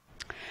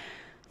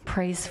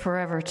Praise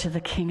forever to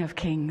the King of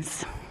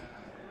Kings.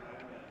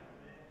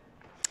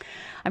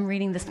 I'm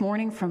reading this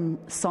morning from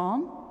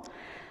Psalm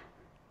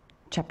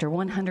chapter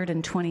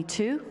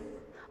 122.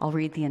 I'll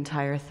read the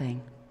entire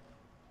thing.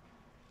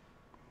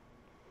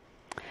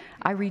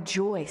 I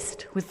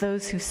rejoiced with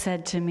those who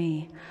said to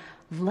me,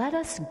 "Let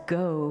us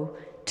go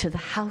to the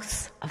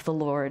house of the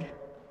Lord.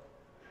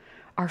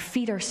 Our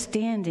feet are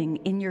standing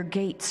in your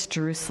gates,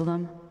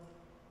 Jerusalem."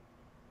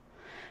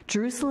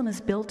 Jerusalem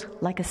is built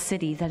like a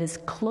city that is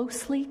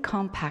closely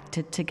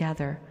compacted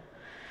together.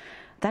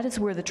 That is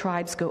where the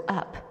tribes go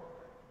up,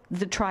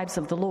 the tribes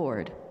of the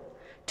Lord,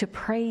 to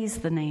praise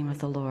the name of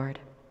the Lord,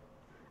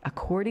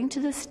 according to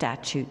the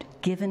statute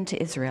given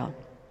to Israel.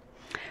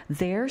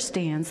 There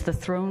stands the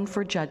throne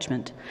for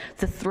judgment,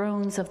 the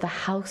thrones of the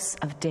house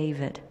of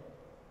David.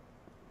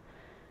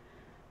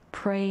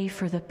 Pray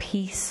for the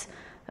peace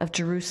of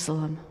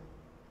Jerusalem.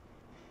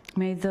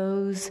 May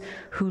those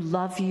who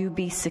love you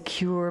be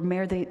secure.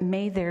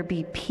 May there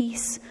be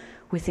peace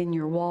within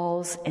your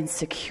walls and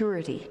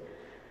security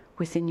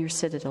within your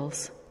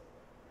citadels.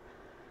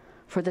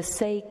 For the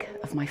sake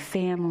of my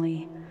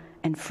family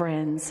and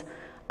friends,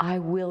 I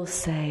will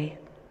say,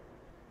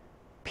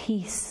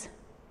 peace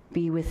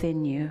be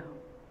within you.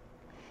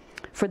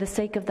 For the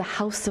sake of the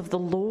house of the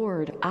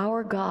Lord,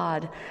 our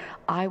God,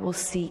 I will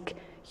seek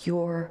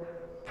your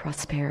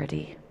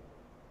prosperity.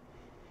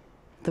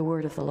 The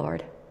word of the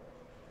Lord.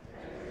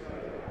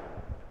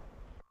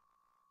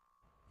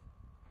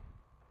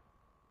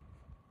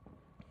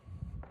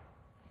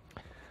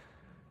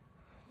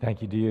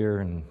 Thank you,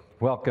 dear, and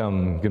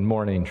welcome. Good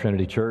morning,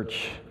 Trinity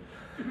Church.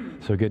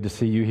 So good to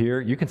see you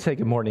here. You can say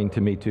good morning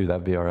to me, too.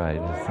 That'd be all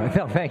right.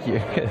 No, thank you.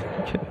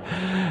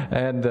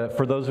 And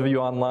for those of you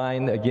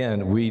online,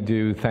 again, we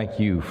do thank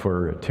you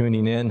for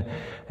tuning in.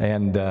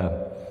 And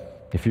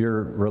if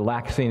you're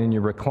relaxing in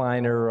your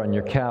recliner, on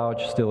your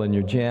couch, still in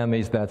your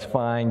jammies, that's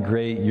fine.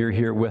 Great. You're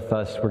here with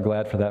us. We're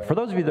glad for that. For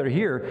those of you that are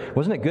here,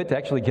 wasn't it good to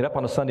actually get up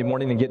on a Sunday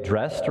morning and get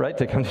dressed, right,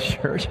 to come to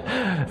church?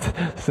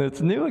 So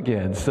it's new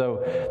again.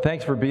 So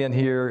thanks for being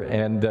here.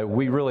 And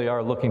we really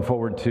are looking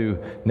forward to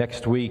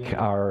next week,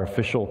 our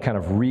official kind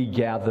of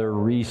regather,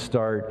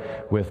 restart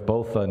with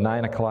both a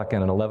 9 o'clock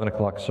and an 11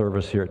 o'clock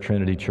service here at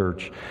Trinity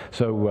Church.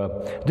 So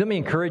let me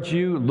encourage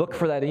you, look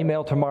for that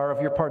email tomorrow.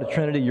 If you're part of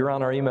Trinity, you're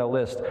on our email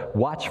list.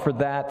 Watch for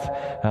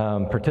that,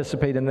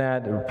 participate in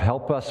that,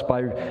 help us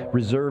by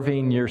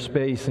reserving your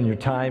space and your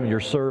time and your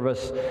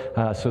service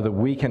so that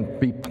we can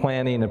be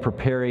planning and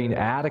preparing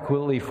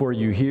adequately for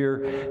you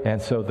here,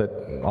 and so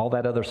that all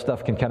that other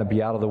stuff can kind of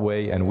be out of the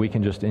way and we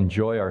can just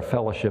enjoy our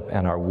fellowship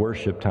and our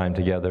worship time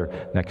together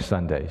next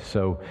Sunday.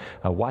 So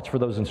watch for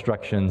those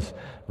instructions,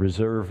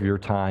 reserve your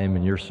time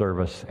and your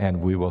service, and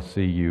we will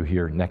see you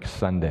here next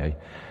Sunday.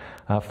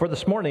 For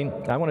this morning,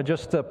 I want to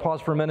just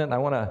pause for a minute. I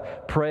want to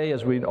pray,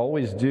 as we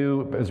always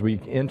do, as we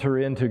enter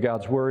into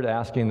God's Word,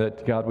 asking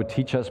that God would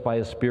teach us by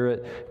His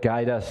Spirit,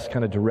 guide us,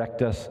 kind of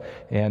direct us,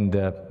 and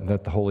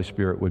that the Holy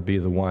Spirit would be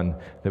the one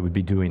that would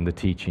be doing the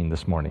teaching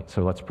this morning.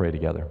 So let's pray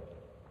together.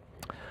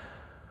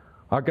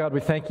 Our God,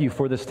 we thank you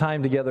for this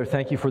time together.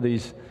 Thank you for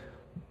these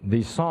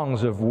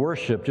songs of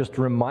worship, just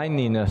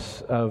reminding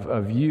us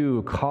of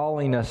you,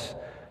 calling us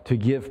to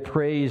give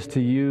praise to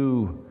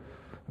you,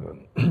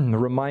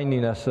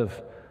 reminding us of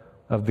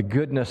the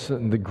goodness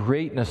and the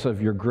greatness of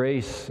your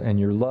grace and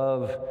your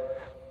love.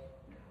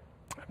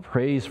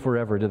 Praise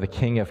forever to the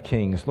King of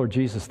Kings. Lord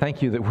Jesus,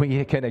 thank you that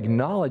we can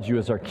acknowledge you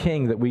as our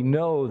King, that we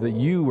know that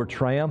you were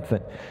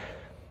triumphant.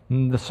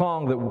 The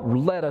song that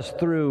led us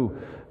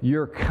through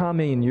your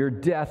coming, your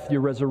death,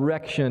 your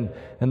resurrection,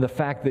 and the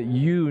fact that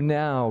you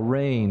now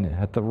reign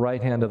at the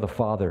right hand of the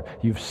Father.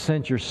 You've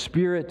sent your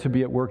Spirit to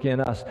be at work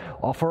in us.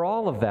 For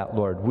all of that,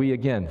 Lord, we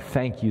again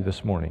thank you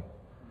this morning.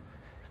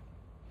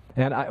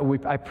 And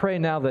I pray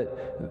now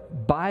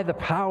that by the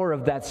power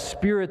of that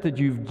Spirit that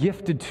you've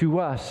gifted to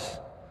us,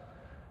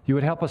 you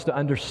would help us to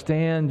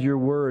understand your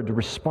word, to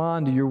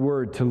respond to your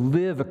word, to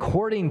live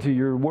according to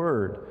your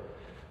word.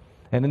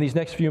 And in these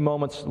next few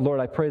moments, Lord,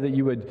 I pray that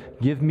you would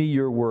give me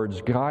your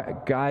words,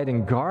 guide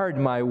and guard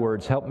my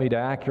words, help me to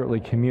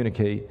accurately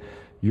communicate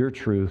your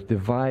truth,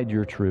 divide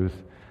your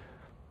truth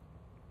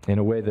in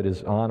a way that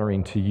is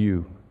honoring to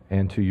you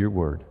and to your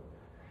word.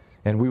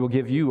 And we will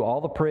give you all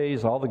the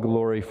praise, all the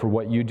glory for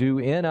what you do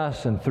in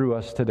us and through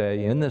us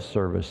today in this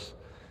service.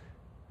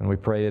 And we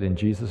pray it in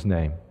Jesus'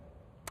 name.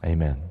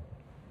 Amen.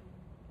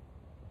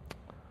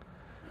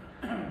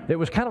 It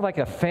was kind of like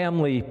a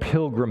family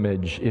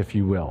pilgrimage, if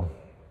you will.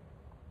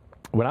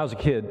 When I was a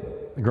kid,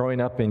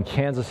 growing up in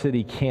Kansas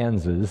City,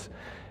 Kansas,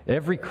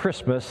 every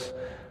Christmas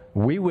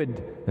we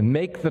would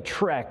make the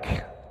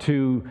trek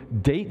to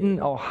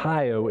Dayton,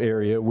 Ohio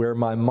area where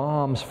my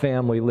mom's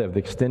family lived, the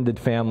extended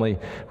family.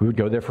 We would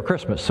go there for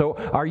Christmas. So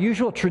our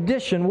usual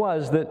tradition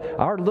was that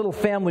our little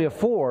family of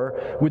four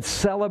would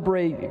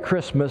celebrate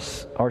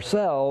Christmas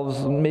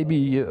ourselves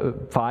maybe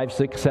 5,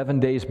 6, 7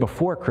 days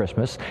before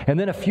Christmas. And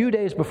then a few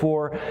days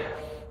before,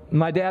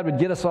 my dad would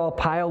get us all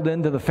piled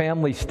into the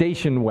family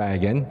station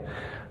wagon,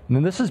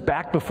 And this is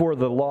back before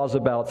the laws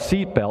about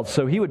seatbelts.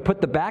 So he would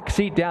put the back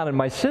seat down, and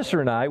my sister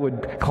and I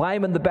would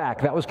climb in the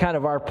back. That was kind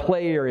of our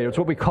play area. It's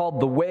what we called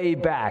the way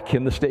back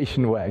in the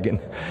station wagon.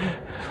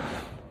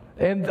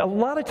 And a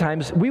lot of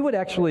times, we would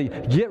actually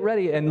get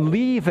ready and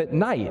leave at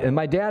night. And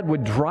my dad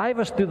would drive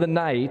us through the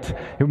night.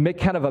 He would make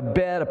kind of a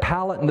bed, a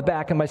pallet in the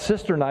back. And my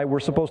sister and I were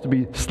supposed to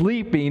be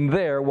sleeping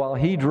there while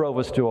he drove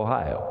us to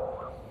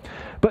Ohio.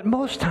 But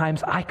most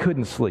times, I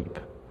couldn't sleep.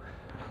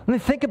 I mean,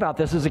 think about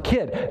this as a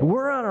kid.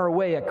 We're on our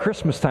way at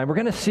Christmas time. We're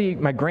going to see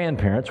my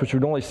grandparents, which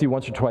we'd only see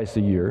once or twice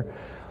a year.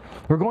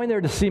 We're going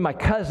there to see my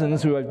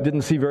cousins, who I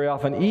didn't see very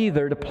often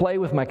either, to play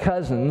with my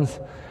cousins.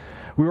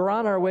 We were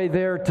on our way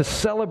there to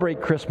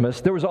celebrate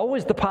Christmas. There was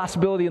always the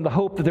possibility and the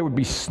hope that there would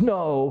be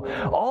snow.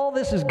 All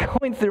this is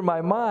going through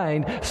my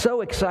mind. So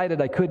excited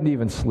I couldn't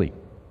even sleep.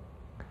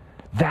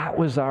 That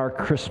was our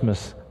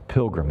Christmas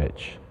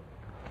pilgrimage.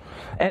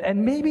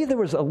 And maybe there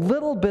was a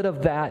little bit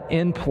of that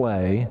in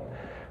play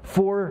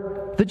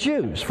for the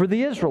Jews, for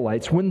the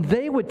Israelites, when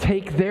they would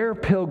take their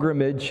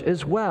pilgrimage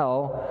as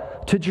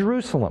well to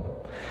Jerusalem.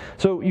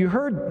 So you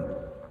heard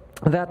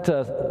that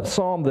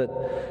psalm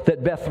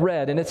that Beth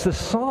read, and it's the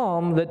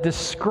psalm that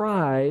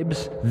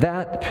describes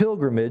that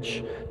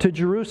pilgrimage to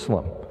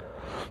Jerusalem.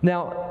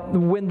 Now,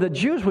 when the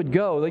Jews would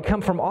go, they'd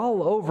come from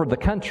all over the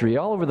country,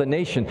 all over the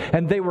nation,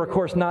 and they were, of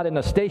course, not in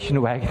a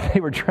station wagon. They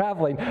were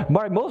traveling,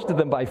 most of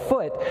them by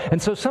foot, and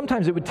so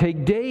sometimes it would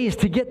take days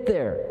to get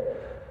there.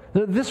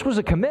 This was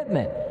a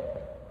commitment.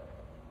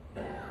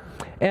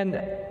 And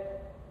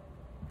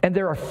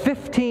there are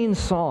 15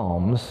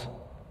 psalms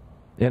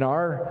in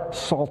our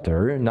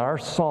Psalter, in our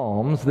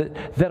psalms,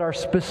 that are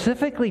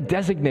specifically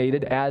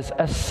designated as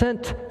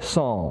ascent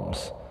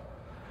psalms.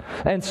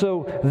 And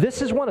so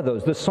this is one of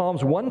those. The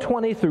Psalms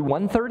 120 through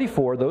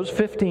 134, those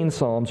 15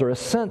 psalms are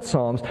ascent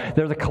psalms.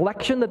 They're the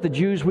collection that the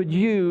Jews would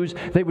use.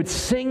 They would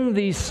sing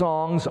these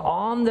songs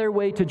on their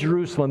way to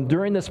Jerusalem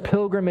during this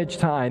pilgrimage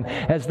time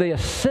as they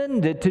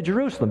ascended to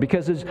Jerusalem.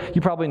 Because as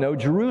you probably know,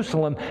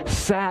 Jerusalem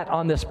sat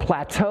on this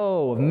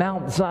plateau of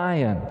Mount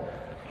Zion,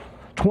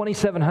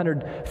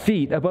 2,700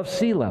 feet above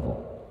sea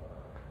level.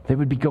 They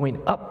would be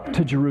going up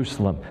to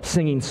Jerusalem,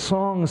 singing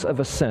songs of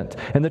ascent.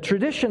 And the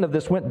tradition of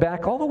this went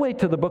back all the way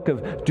to the book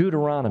of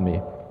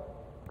Deuteronomy,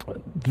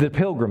 the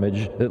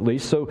pilgrimage at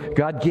least. So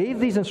God gave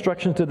these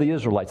instructions to the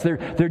Israelites.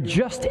 They're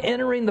just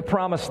entering the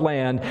promised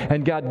land,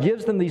 and God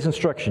gives them these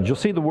instructions. You'll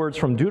see the words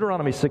from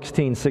Deuteronomy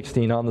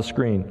 16:16 on the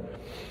screen.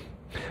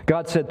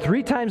 God said,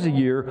 3 times a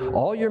year,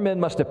 all your men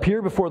must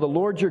appear before the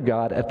Lord your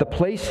God at the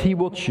place he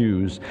will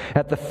choose,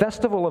 at the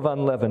festival of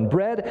unleavened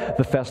bread,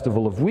 the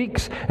festival of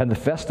weeks, and the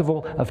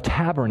festival of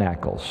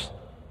tabernacles.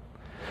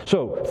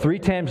 So 3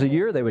 times a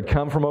year, they would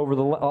come from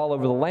all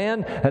over the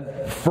land.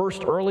 At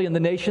first, early in the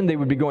nation, they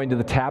would be going to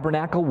the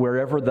tabernacle,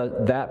 wherever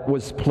that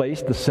was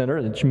placed, the center.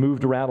 It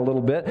moved around a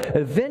little bit.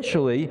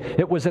 Eventually,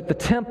 it was at the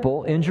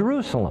temple in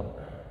Jerusalem.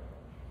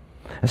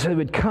 And so they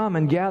would come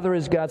and gather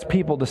as God's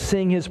people to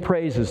sing his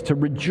praises, to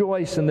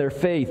rejoice in their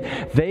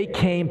faith. They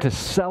came to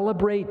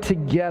celebrate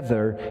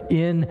together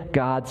in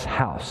God's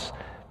house.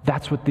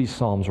 That's what these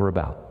psalms were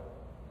about.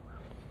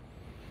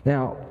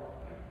 Now,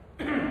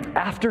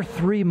 after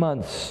 3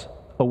 months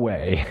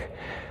away,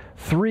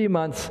 3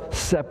 months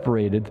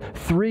separated,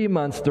 3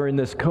 months during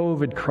this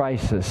COVID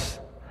crisis,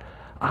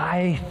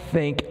 I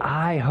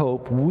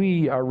hope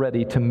we are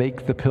ready to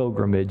make the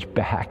pilgrimage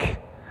back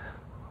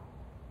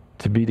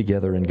to be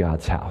together in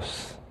God's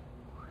house.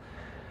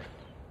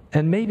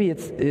 And maybe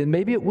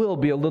it will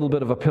be a little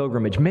bit of a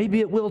pilgrimage. Maybe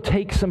it will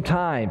take some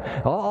time.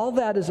 All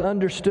that is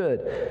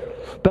understood.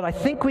 But I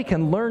think we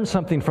can learn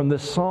something from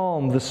this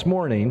psalm this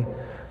morning.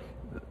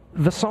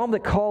 The psalm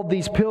that called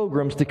these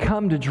pilgrims to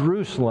come to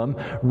Jerusalem,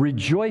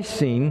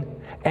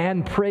 rejoicing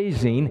and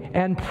praising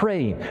and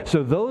praying.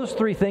 So those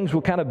 3 things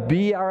will kind of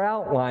be our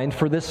outline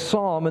for this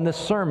psalm and this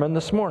sermon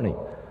this morning.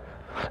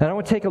 And I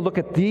want to take a look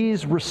at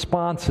these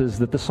responses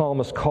that the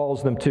psalmist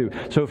calls them to.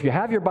 So if you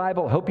have your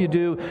Bible, I hope you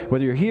do,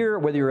 whether you're here,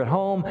 whether you're at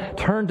home,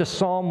 turn to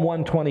Psalm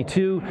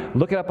 122.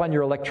 Look it up on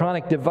your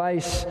electronic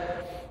device.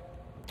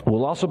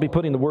 We'll also be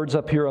putting the words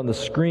up here on the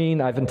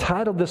screen. I've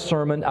entitled this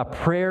sermon, A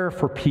Prayer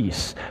for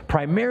Peace,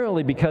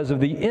 primarily because of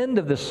the end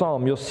of this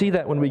psalm. You'll see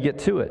that when we get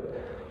to it.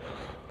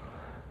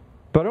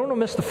 But I don't want to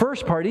miss the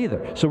first part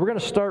either. So we're going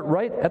to start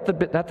right at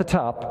the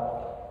top.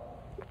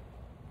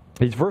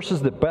 These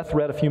verses that Beth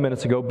read a few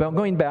minutes ago,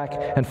 going back,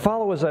 and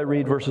follow as I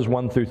read verses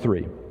 1 through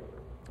 3.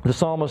 The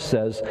psalmist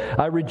says,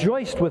 I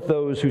rejoiced with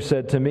those who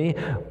said to me,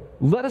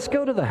 let us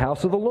go to the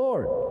house of the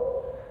Lord.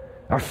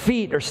 Our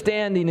feet are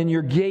standing in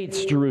your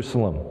gates,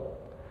 Jerusalem.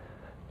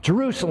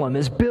 Jerusalem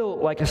is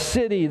built like a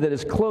city that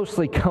is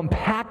closely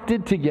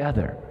compacted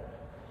together.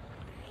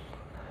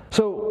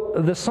 So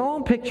the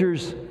psalm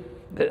pictures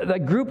a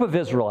group of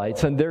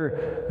Israelites, and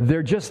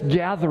they're just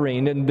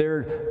gathering, and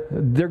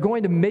they're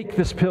going to make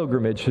this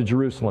pilgrimage to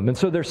Jerusalem. And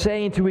so they're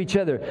saying to each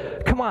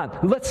other, come on,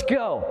 let's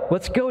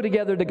go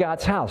together to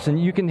God's house. And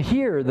you can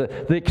hear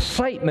the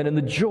excitement and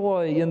the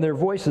joy in their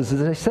voices as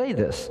they say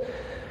this.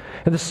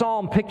 And the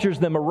psalm pictures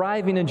them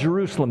arriving in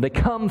Jerusalem. They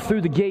come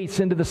through the gates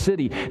into the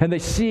city, and they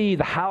see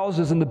the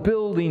houses and the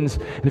buildings.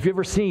 And if you've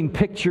ever seen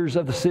pictures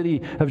of the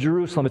city of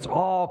Jerusalem, it's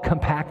all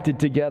compacted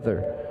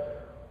together.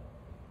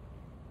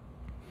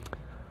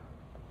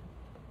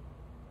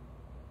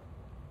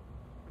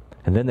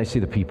 And then they see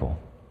the people.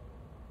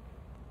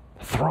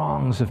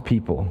 Throngs of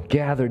people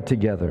gathered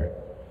together.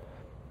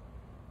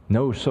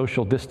 No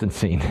social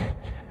distancing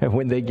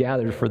when they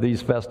gathered for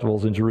these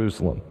festivals in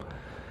Jerusalem.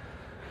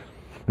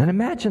 And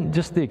imagine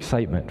just the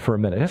excitement for a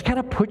minute. Just kind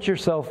of put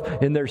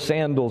yourself in their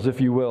sandals, if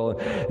you will.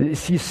 You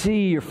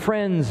see your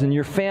friends and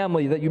your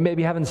family that you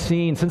maybe haven't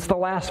seen since the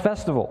last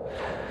festival.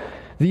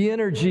 The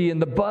energy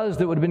and the buzz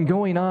that would have been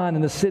going on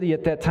in the city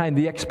at that time,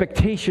 the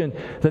expectation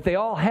that they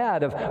all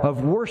had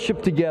of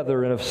worship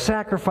together and of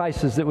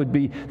sacrifices that would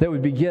be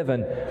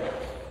given,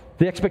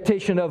 the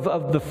expectation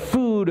of the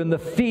food and the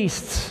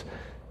feasts,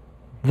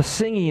 the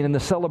singing and the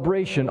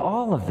celebration,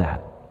 all of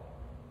that.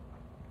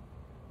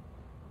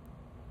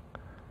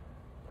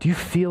 Do you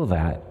feel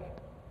that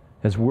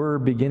as we're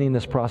beginning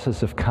this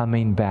process of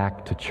coming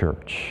back to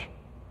church?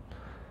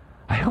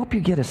 I hope you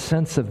get a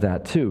sense of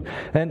that too.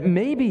 And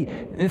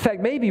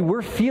maybe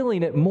we're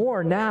feeling it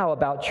more now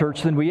about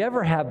church than we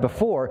ever have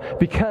before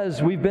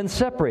because we've been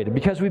separated,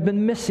 because we've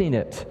been missing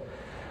it.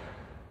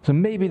 So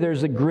maybe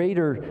there's a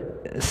greater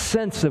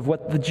sense of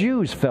what the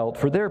Jews felt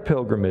for their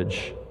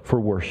pilgrimage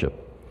for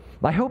worship.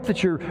 I hope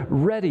that you're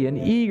ready and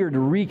eager to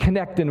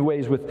reconnect in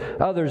ways with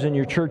others in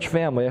your church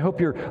family. I hope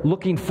you're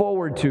looking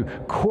forward to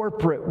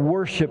corporate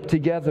worship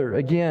together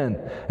again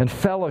and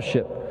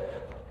fellowship.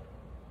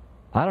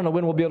 I don't know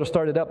when we'll be able to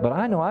start it up, but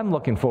I know I'm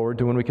looking forward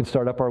to when we can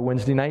start up our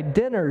Wednesday night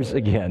dinners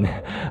again.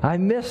 I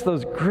miss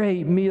those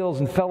great meals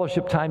and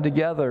fellowship time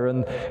together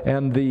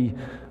and the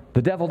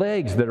deviled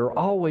eggs that are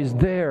always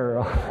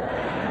there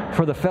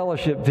for the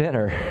fellowship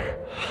dinner.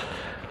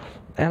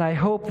 And I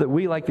hope that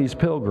we, like these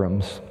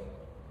pilgrims,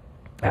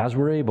 as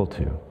we're able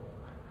to,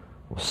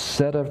 we'll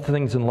set our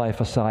things in life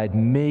aside,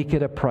 make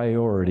it a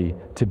priority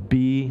to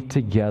be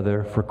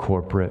together for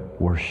corporate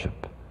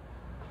worship.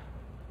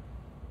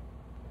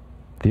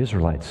 The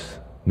Israelites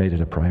made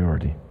it a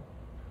priority.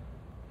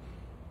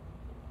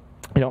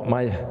 You know,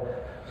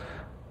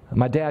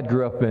 my dad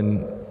grew up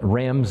in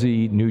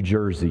Ramsey, New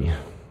Jersey,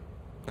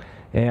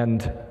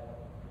 and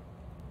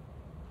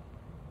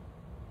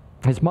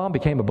his mom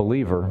became a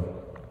believer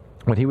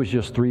when he was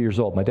just 3 years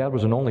old. My dad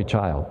was an only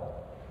child.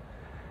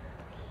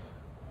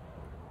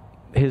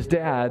 His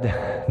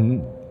dad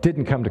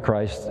didn't come to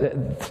Christ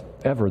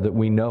ever that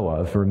we know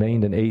of,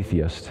 remained an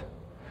atheist.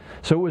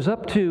 So it was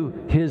up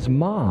to his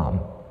mom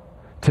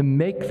to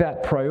make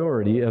that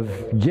priority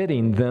of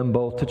getting them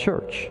both to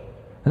church.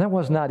 And that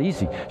was not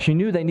easy. She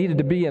knew they needed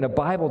to be in a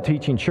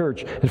Bible-teaching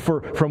church. And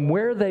from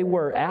where they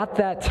were at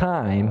that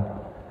time,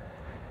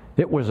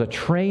 it was a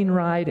train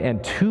ride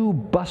and 2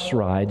 bus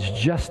rides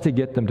just to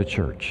get them to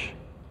church.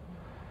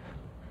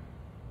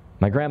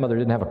 My grandmother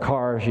didn't have a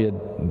car. She had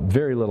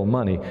very little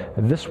money.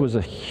 This was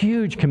a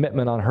huge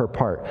commitment on her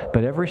part.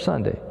 But every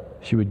Sunday,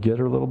 she would get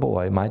her little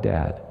boy, my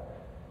dad,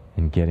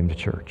 and get him to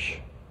church.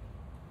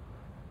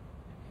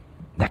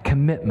 That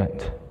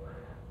commitment,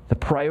 the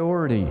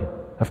priority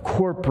of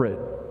corporate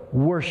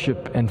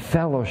worship and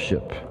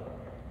fellowship,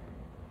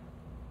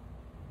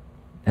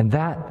 and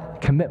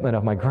that commitment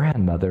of my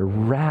grandmother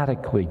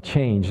radically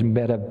changed and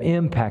made an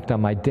impact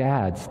on my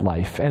dad's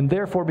life. And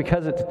therefore,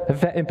 because it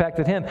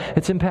impacted him,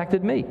 it's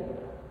impacted me.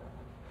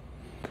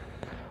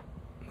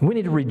 We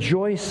need to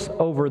rejoice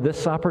over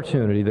this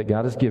opportunity that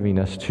God is giving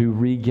us to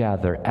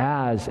regather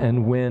as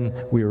and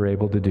when we are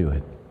able to do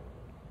it.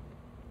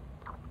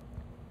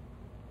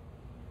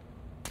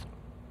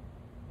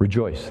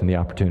 Rejoice in the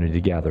opportunity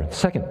to gather. The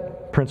second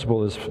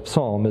principle of this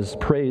psalm is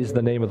praise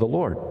the name of the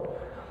Lord.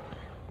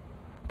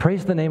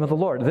 Praise the name of the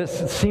Lord.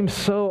 This seems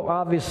so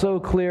obvious,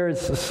 so clear,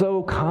 it's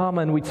so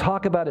common. We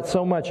talk about it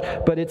so much,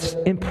 but it's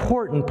an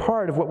important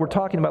part of what we're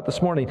talking about this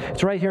morning.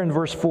 It's right here in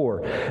verse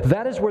 4.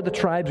 That is where the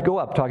tribes go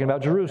up, talking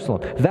about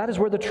Jerusalem. That is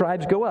where the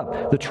tribes go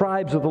up, the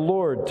tribes of the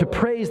Lord, to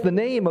praise the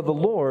name of the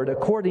Lord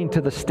according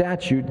to the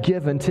statute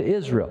given to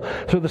Israel.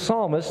 So the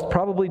psalmist,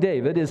 probably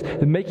David, is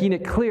making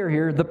it clear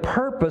here the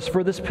purpose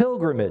for this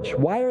pilgrimage.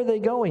 Why are they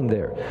going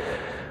there?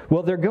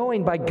 Well, they're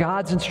going by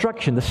God's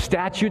instruction, the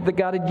statute that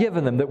God had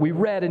given them that we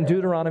read in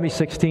Deuteronomy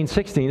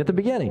 16:16 at the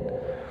beginning.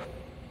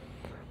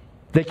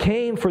 They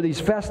came for these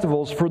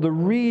festivals for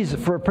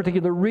a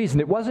particular reason.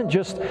 It wasn't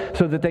just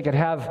so that they could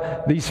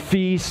have these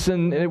feasts,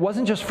 and it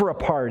wasn't just for a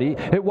party.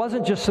 It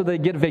wasn't just so they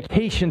get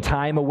vacation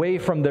time away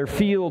from their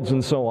fields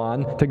and so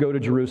on to go to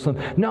Jerusalem.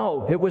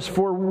 No, it was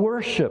for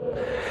worship.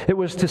 It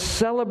was to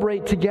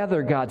celebrate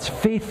together God's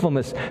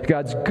faithfulness,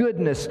 God's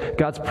goodness,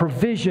 God's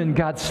provision,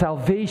 God's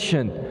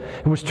salvation.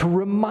 It was to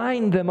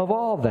remind them of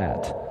all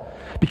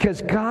that,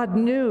 because God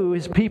knew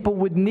His people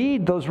would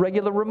need those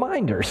regular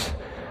reminders.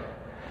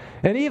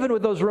 And even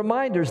with those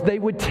reminders, they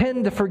would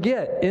tend to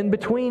forget in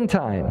between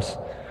times.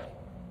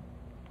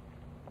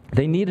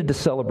 They needed to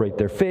celebrate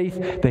their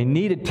faith. They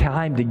needed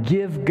time to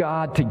give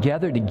God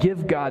together, to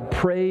give God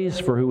praise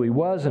for who He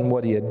was and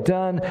what He had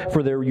done,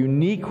 for their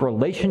unique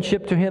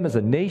relationship to Him as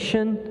a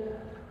nation.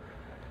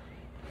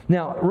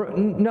 Now,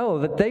 know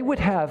that they would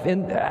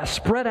have,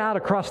 spread out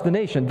across the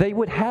nation, they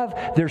would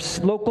have their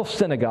local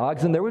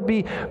synagogues, and there would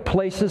be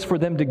places for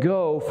them to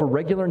go for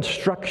regular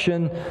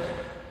instruction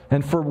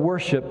and for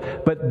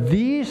worship. But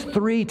these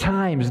 3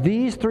 times,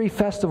 these 3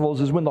 festivals,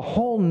 is when the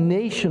whole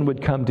nation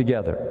would come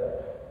together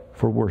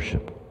for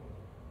worship.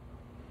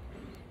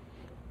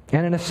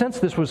 And in a sense,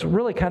 this was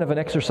really kind of an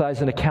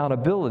exercise in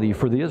accountability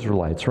for the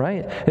Israelites,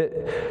 right?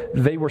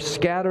 They were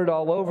scattered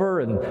all over,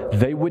 and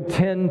they would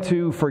tend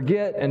to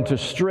forget and to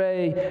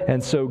stray,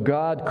 and so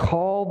God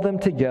called them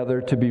together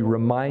to be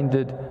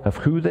reminded of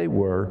who they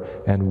were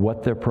and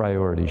what their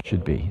priorities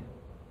should be.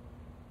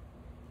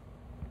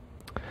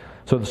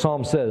 So the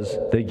psalm says,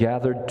 they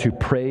gathered to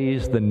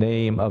praise the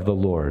name of the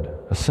Lord.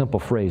 A simple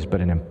phrase, but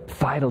a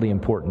vitally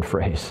important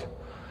phrase.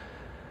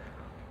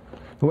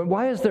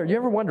 Why is there, you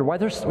ever wonder, why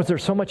was there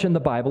so much in the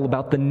Bible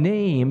about the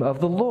name of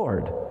the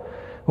Lord?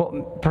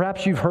 Well,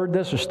 perhaps you've heard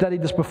this or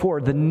studied this before.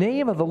 The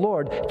name of the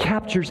Lord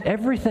captures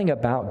everything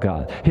about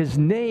God. His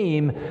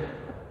name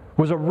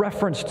was a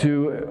reference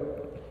to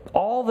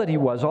all that He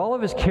was, all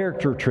of His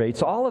character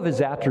traits, all of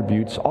His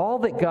attributes, all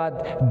that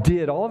God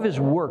did, all of His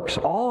works,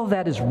 all of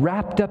that is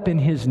wrapped up in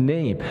His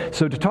name.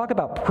 So to talk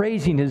about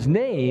praising His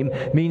name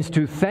means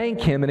to thank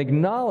Him and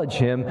acknowledge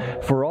Him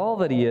for all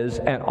that He is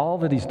and all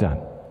that He's done.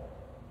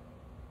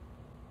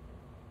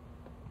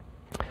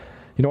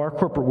 You know, our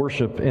corporate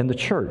worship in the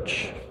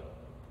church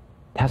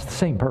has the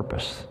same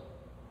purpose.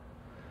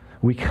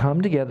 We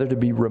come together to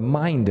be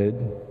reminded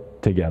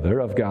together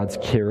of God's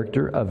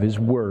character, of His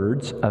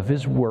words, of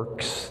His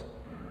works.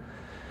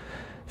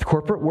 The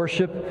corporate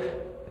worship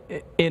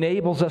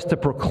enables us to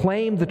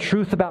proclaim the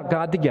truth about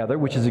God together,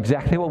 which is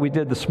exactly what we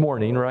did this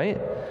morning, right?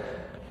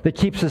 That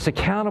keeps us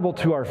accountable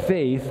to our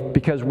faith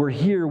because we're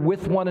here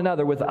with one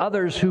another, with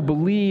others who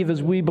believe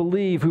as we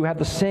believe, who have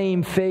the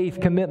same faith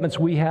commitments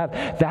we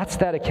have. That's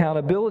that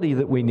accountability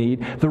that we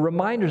need, the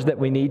reminders that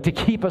we need to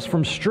keep us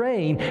from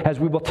straying as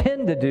we will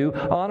tend to do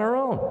on our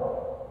own.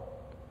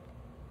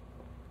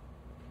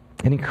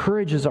 It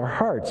encourages our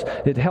hearts.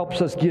 It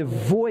helps us give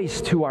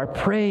voice to our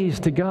praise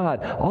to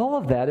God. All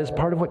of that is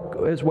part of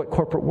what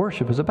corporate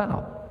worship is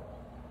about.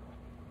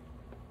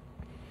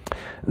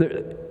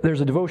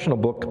 There's a devotional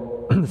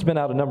book that's been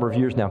out a number of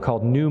years now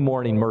called New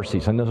Morning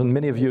Mercies. I know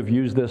many of you have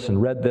used this and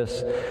read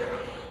this.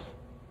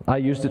 I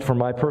used it for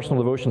my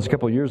personal devotions a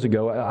couple of years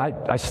ago.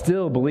 I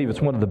still believe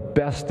it's one of the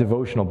best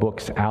devotional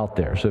books out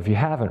there. So if you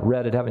haven't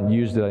read it, haven't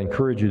used it, I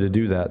encourage you to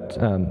do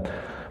that.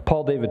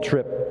 Paul David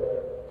Tripp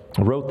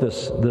wrote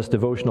this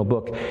devotional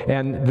book.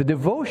 And the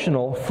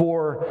devotional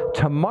for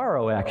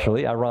tomorrow,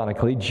 actually,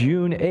 ironically,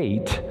 June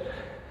 8,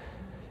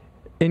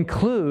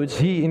 includes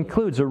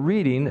a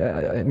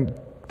reading,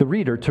 the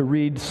reader to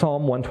read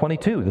Psalm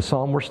 122, the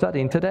psalm we're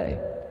studying today.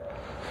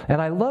 And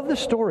I love the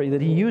story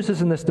that he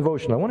uses in this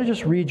devotion. I want to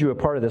just read you a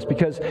part of this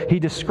because he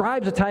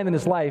describes a time in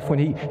his life when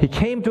he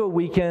came to a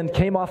weekend,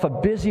 came off a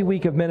busy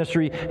week of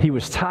ministry. He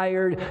was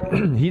tired.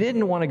 He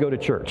didn't want to go to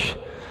church.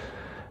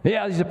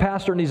 Yeah, he's a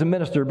pastor and he's a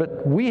minister,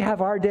 but we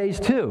have our days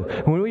too,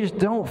 when we just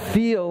don't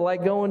feel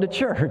like going to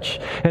church.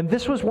 And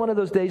this was one of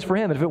those days for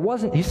him. And if it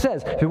wasn't, he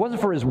says, if it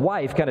wasn't for his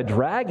wife kind of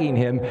dragging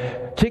him,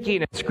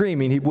 kicking and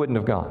screaming, he wouldn't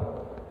have gone.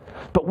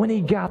 But when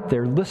he got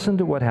there, listen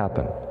to what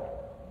happened.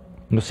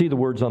 You'll see the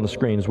words on the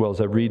screen as well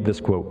as I read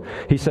this quote.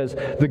 He says,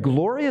 "The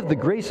glory of the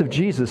grace of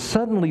Jesus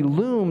suddenly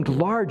loomed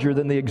larger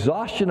than the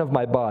exhaustion of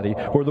my body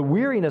or the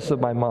weariness of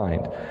my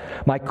mind.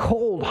 My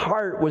cold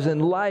heart was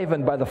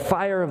enlivened by the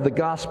fire of the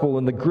gospel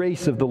and the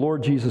grace of the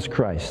Lord Jesus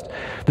Christ.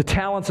 The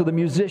talents of the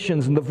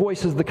musicians and the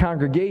voices of the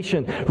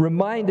congregation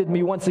reminded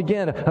me once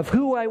again of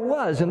who I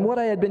was and what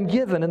I had been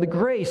given and the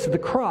grace of the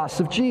cross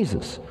of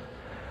Jesus.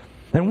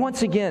 And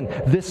once again,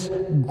 this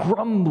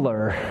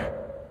grumbler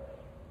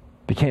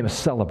became a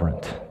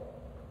celebrant.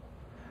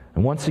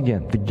 And once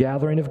again, the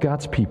gathering of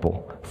God's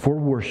people for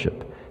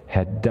worship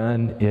had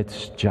done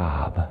its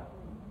job."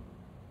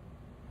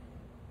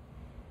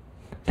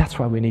 That's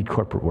why we need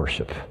corporate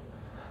worship.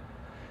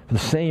 For the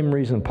same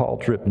reason Paul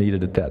Tripp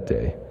needed it that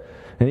day.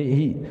 And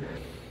he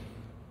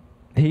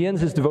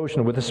ends his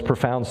devotional with this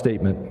profound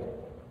statement.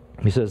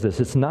 He says this,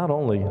 "It's not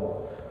only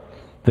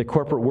that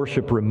corporate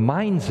worship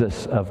reminds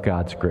us of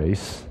God's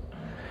grace,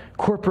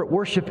 corporate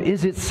worship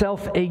is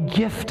itself a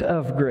gift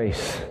of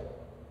grace.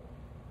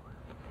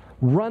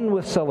 Run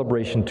with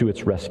celebration to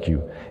its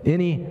rescue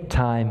any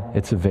time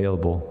it's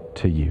available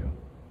to you."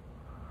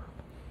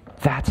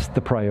 That's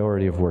the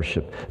priority of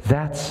worship.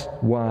 That's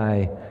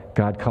why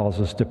God calls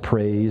us to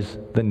praise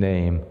the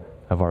name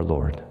of our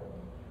Lord.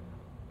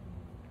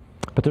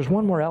 But there's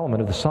one more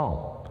element of the psalm.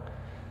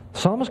 The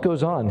psalmist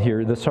goes on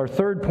here, that's our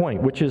third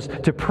point, which is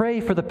to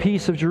pray for the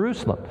peace of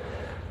Jerusalem.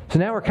 So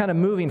now we're kind of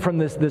moving from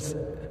this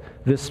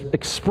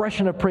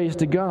expression of praise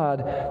to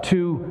God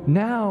to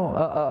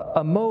now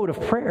a mode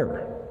of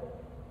prayer.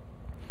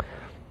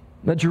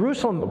 Now,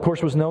 Jerusalem, of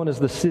course, was known as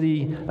the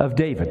city of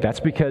David. That's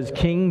because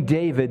King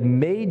David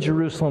made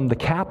Jerusalem the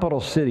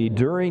capital city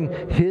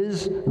during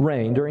his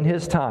reign, during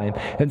his time,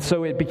 and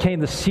so it became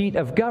the seat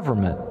of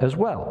government as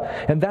well.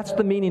 And that's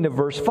the meaning of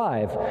verse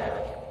 5.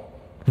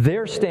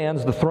 There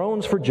stands the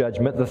thrones for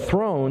judgment, the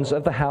thrones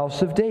of the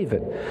house of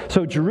David.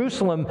 So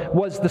Jerusalem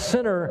was the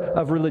center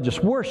of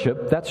religious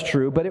worship, that's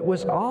true, but it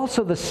was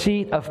also the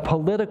seat of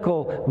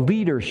political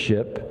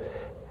leadership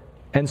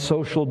and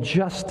social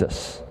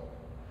justice.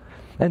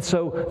 And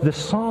so the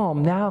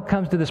psalm now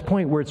comes to this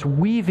point where it's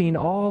weaving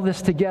all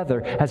this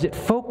together as it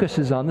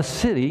focuses on the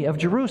city of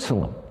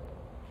Jerusalem.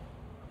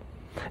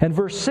 And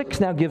verse 6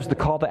 now gives the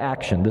call to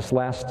action, this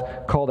last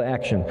call to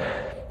action.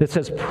 It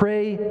says,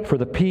 pray for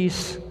the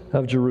peace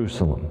of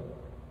Jerusalem.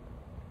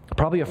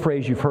 Probably a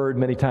phrase you've heard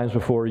many times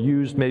before,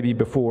 used maybe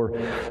before.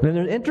 And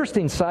an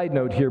interesting side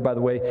note here, by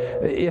the way,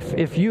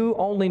 if you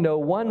only know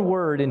one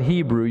word in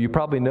Hebrew, you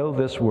probably know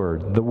this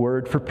word, the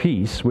word for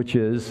peace, which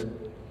is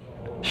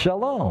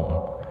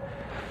Shalom.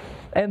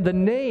 And the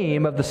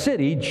name of the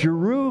city,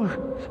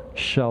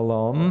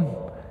 Jerusalem,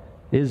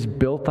 is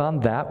built on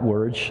that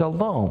word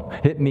Shalom.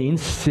 It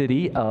means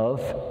city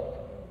of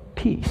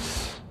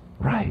peace.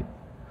 Right.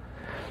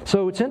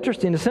 So it's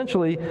interesting.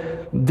 Essentially,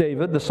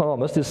 David, the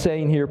psalmist, is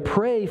saying here,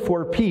 pray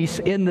for peace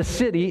in the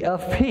city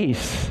of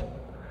peace.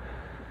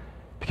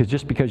 Because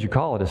just because you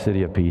call it a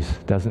city of peace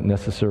doesn't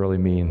necessarily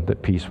mean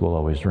that peace will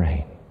always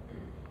reign.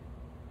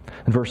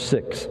 And verse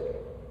 6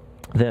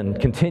 then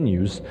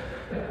continues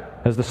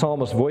as the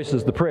psalmist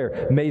voices the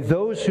prayer. May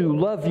those who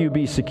love you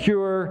be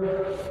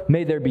secure.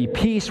 May there be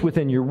peace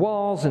within your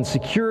walls and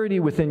security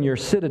within your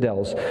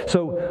citadels.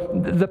 So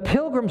the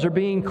pilgrims are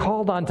being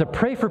called on to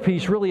pray for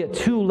peace really at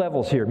two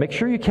levels here. Make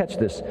sure you catch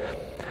this.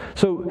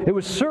 So it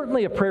was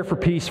certainly a prayer for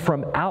peace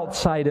from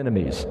outside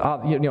enemies.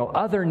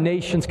 Other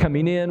nations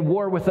coming in,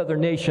 war with other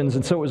nations.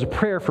 And so it was a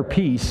prayer for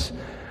peace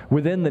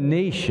within the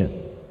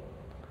nation,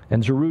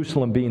 and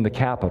Jerusalem being the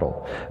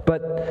capital.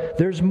 But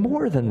there's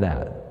more than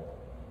that.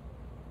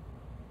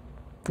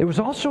 It was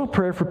also a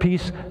prayer for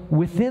peace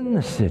within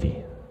the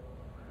city,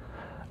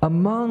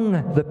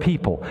 among the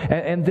people.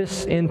 And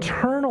this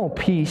internal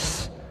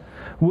peace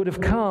would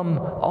have come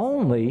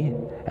only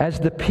as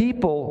the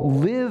people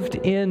lived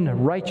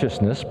in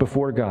righteousness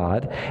before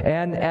God,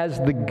 and as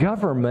the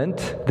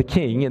government, the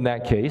king in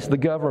that case, the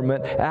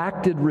government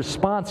acted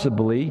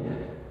responsibly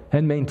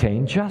and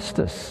maintained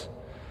justice.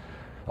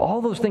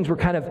 All those things were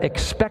kind of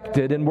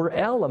expected and were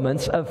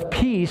elements of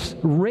peace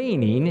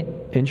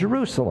reigning in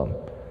Jerusalem.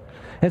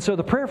 And so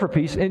the prayer for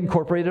peace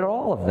incorporated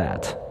all of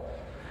that.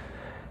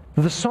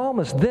 The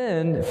psalmist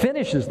then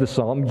finishes the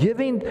psalm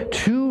giving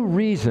two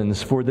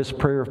reasons for this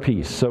prayer of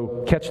peace.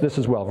 So catch this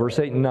as well, verse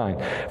 8 and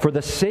 9. For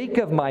the sake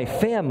of my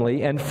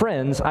family and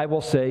friends, I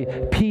will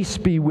say, peace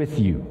be with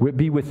you,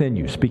 be within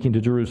you, speaking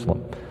to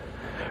Jerusalem.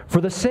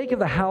 For the sake of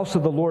the house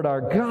of the Lord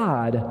our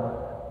God,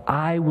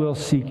 I will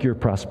seek your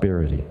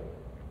prosperity.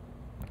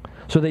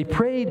 So they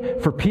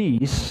prayed for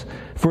peace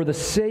for the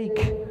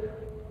sake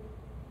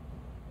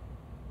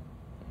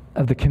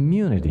of the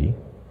community,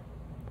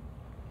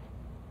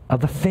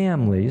 of the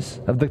families,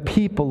 of the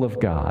people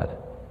of God.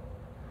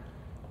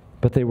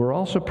 But they were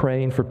also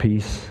praying for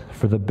peace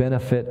for the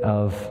benefit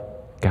of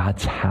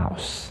God's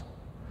house,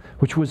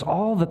 which was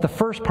all that the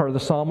first part of the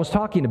psalm was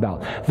talking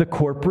about, the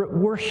corporate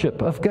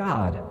worship of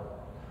God.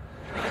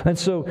 And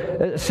so,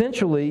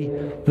 essentially,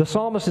 the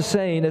psalmist is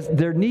saying is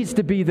there needs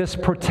to be this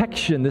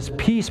protection, this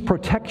peace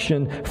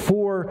protection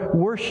for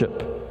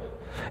worship.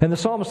 And the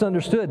psalmist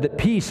understood that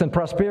peace and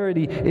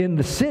prosperity in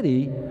the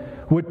city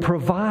would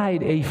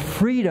provide a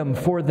freedom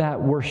for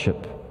that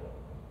worship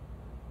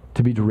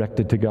to be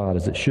directed to God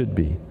as it should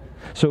be.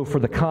 So for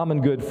the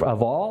common good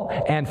of all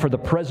and for the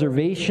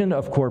preservation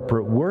of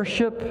corporate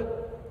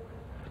worship,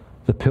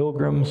 the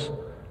pilgrims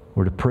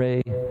were to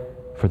pray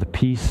for the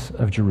peace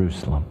of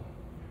Jerusalem.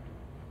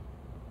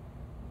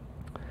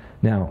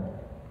 Now,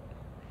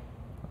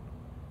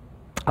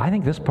 I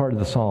think this part of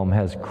the psalm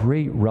has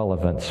great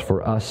relevance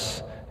for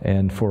us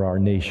and for our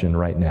nation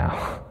right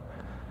now.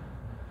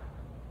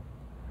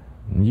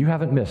 You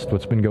haven't missed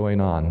what's been going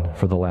on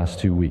for the last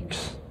 2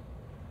 weeks.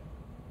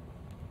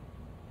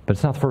 But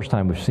it's not the first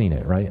time we've seen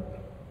it, right?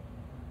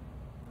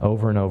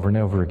 Over and over and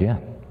over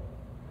again.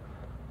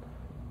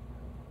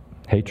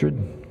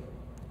 Hatred,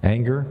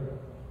 anger,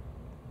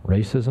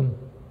 racism,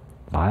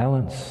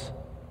 violence.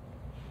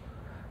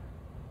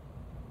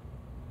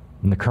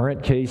 In the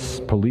current case,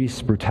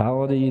 police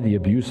brutality, the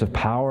abuse of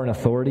power and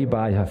authority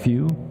by a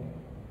few.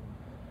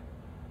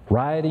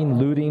 Rioting,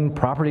 looting,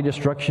 property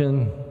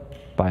destruction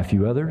by a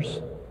few others.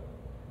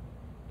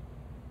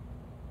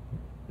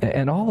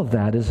 And all of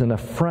that is an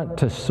affront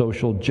to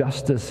social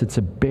justice. It's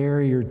a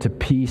barrier to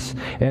peace.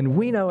 And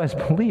we know as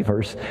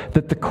believers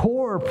that the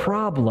core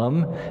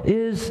problem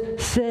is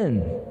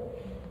sin.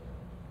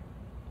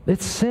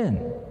 It's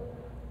sin.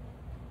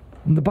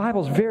 And the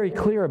Bible's very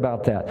clear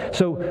about that.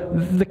 So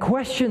the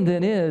question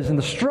then is, and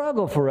the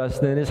struggle for us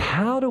then is,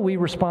 how do we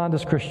respond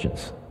as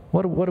Christians?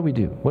 What do we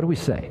do? What do we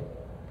say?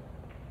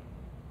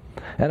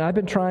 And I've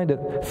been trying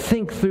to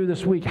think through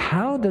this week,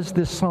 how does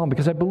this psalm,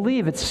 because I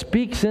believe it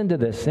speaks into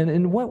this, and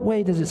in what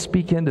way does it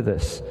speak into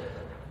this?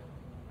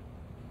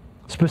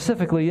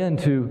 Specifically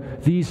into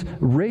these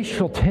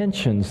racial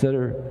tensions that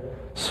are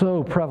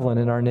so prevalent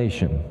in our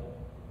nation.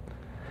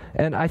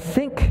 And I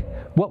think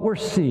what we're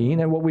seeing,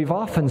 and what we've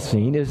often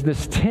seen, is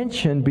this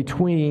tension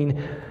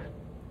between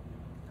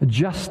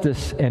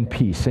justice and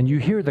peace. And you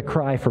hear the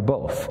cry for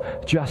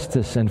both,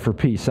 justice and for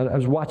peace. I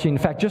was watching, in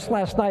fact, just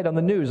last night on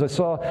the news, I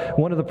saw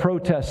one of the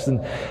protests,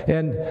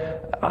 and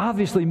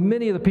obviously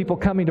many of the people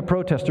coming to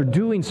protest are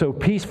doing so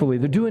peacefully.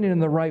 They're doing it in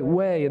the right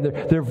way, and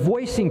they're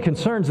voicing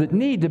concerns that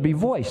need to be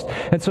voiced.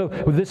 And so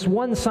this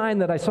one sign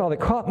that I saw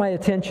that caught my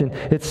attention,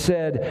 it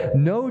said,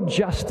 "No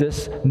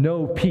justice,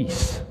 no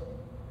peace."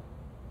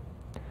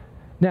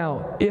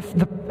 Now,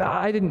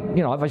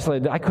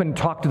 obviously I couldn't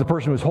talk to the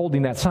person who was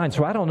holding that sign,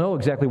 so I don't know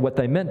exactly what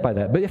they meant by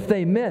that. But if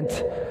they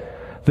meant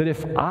that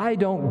if I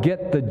don't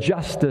get the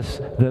justice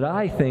that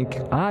I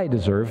think I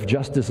deserve,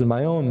 justice in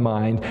my own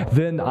mind,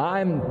 then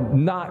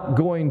I'm not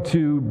going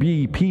to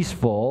be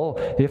peaceful.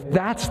 If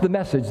that's the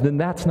message, then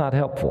that's not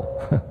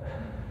helpful.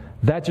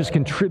 That just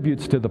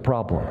contributes to the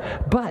problem.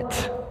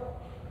 But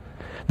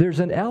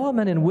there's an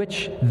element in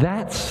which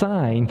that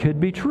sign could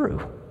be true.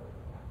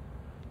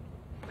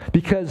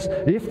 Because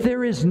if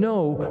there is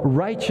no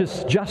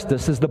righteous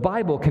justice, as the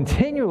Bible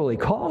continually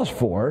calls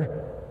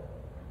for,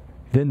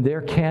 then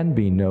there can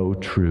be no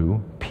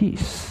true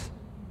peace.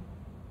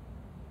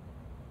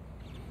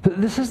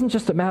 This isn't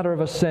just a matter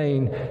of us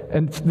saying,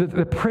 and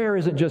the prayer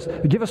isn't just,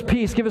 give us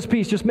peace,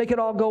 just make it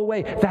all go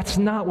away. That's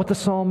not what the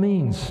psalm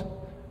means.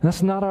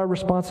 That's not our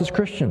response as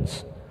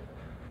Christians.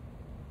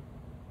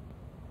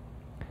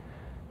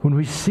 When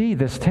we see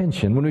this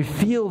tension, when we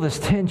feel this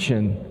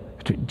tension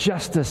between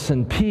justice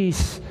and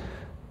peace,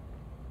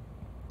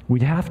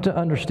 we have to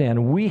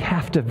understand, we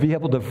have to be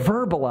able to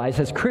verbalize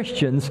as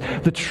Christians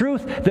the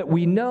truth that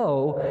we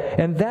know,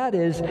 and that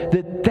is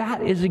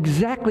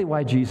exactly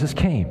why Jesus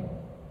came.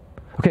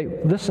 Okay,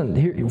 listen,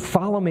 here,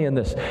 follow me in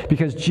this.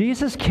 Because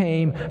Jesus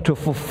came to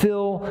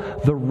fulfill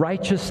the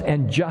righteous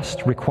and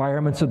just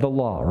requirements of the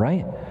law,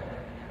 right?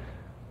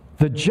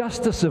 The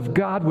justice of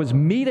God was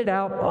meted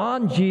out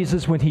on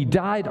Jesus when he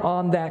died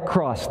on that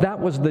cross. That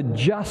was the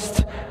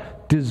just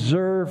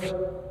deserved,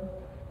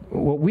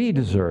 what we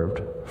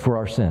deserved for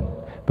our sin.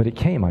 But it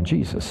came on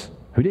Jesus,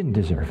 who didn't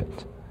deserve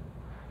it.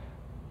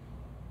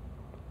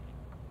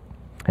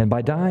 And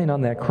by dying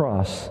on that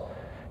cross,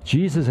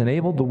 Jesus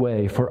enabled the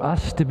way for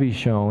us to be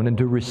shown and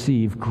to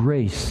receive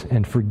grace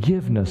and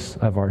forgiveness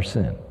of our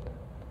sin.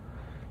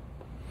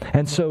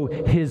 And so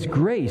his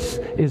grace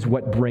is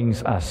what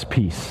brings us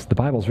peace. The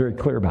Bible's very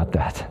clear about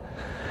that.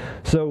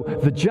 So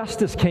the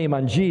justice came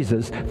on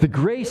Jesus, the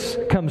grace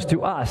comes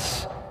to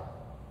us,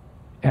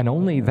 and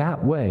only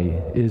that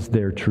way is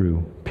there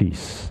true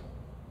peace.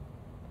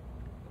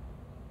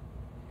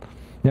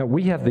 Now,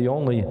 we have the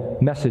only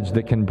message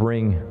that can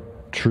bring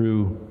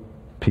true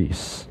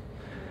peace,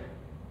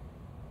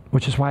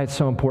 which is why it's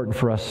so important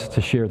for us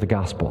to share the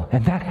gospel.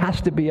 And that has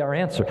to be our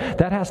answer.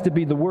 That has to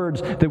be the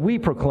words that we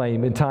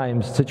proclaim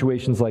in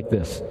situations like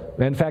this.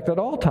 In fact, at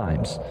all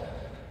times.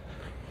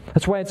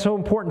 That's why it's so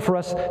important for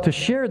us to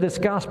share this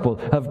gospel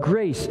of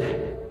grace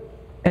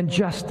and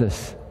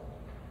justice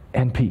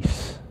and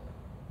peace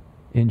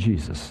in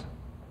Jesus.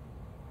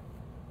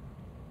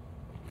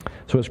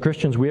 So as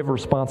Christians, we have a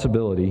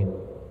responsibility.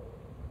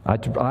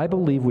 I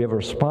believe we have a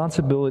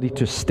responsibility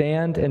to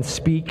stand and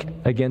speak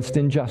against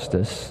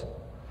injustice.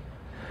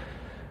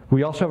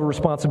 We also have a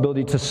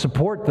responsibility to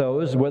support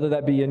those, whether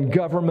that be in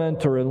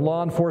government or in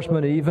law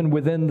enforcement, or even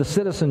within the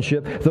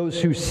citizenship, those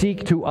who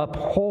seek to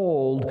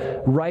uphold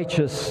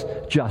righteous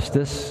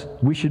justice.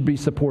 We should be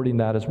supporting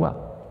that as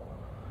well.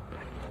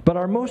 But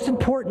our most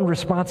important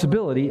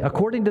responsibility,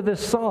 according to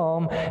this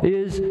psalm,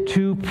 is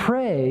to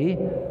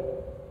pray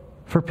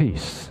for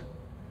peace.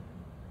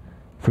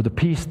 For the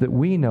peace that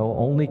we know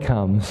only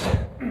comes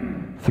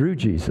through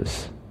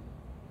Jesus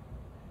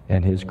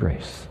and his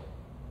grace.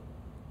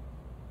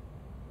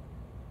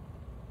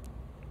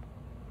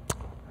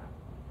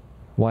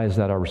 Why is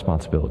that our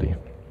responsibility?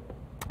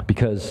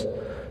 Because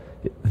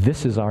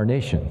this is our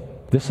nation.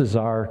 This is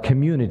our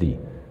community.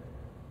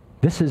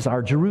 This is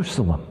our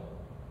Jerusalem.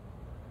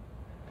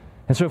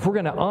 And so if we're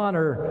going to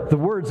honor the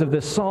words of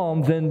this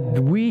psalm,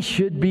 then we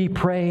should be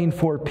praying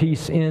for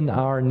peace in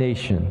our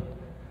nation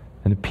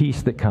and a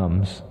peace that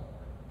comes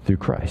through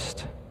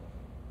Christ.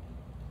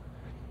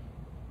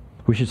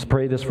 We should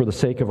pray this for the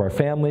sake of our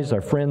families,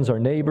 our friends, our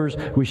neighbors.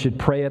 We should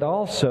pray it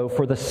also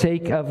for the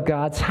sake of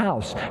God's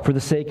house, for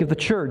the sake of the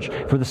church,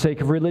 for the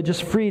sake of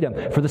religious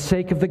freedom, for the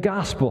sake of the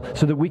gospel,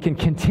 so that we can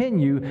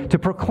continue to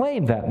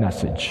proclaim that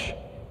message.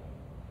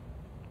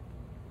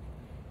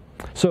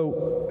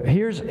 So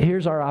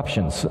here's our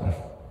options.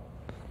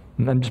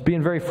 And I'm just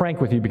being very frank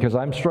with you because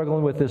I'm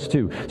struggling with this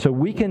too. So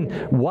we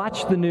can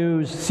watch the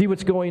news, see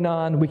what's going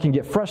on. We can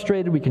get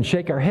frustrated. We can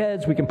shake our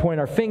heads. We can point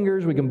our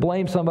fingers. We can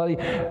blame somebody.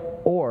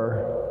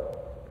 Or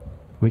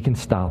we can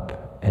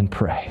stop and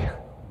pray.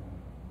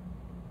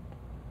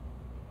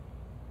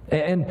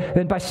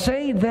 And by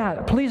saying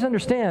that, please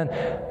understand,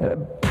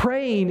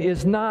 praying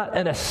is not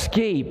an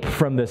escape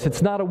from this.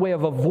 It's not a way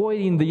of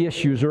avoiding the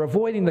issues or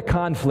avoiding the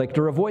conflict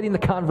or avoiding the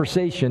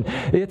conversation.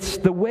 It's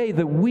the way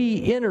that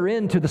we enter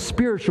into the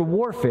spiritual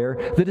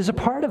warfare that is a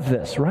part of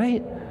this,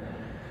 right?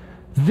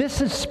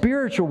 This is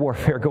spiritual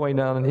warfare going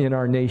on in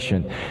our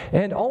nation.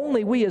 And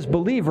only we as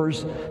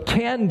believers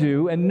can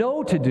do and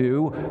know to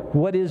do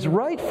what is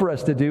right for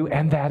us to do,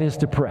 and that is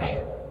to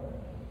pray.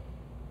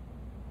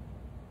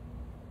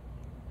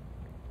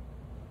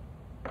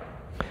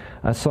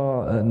 I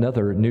saw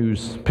another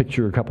news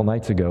picture a couple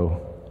nights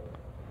ago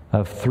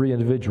of 3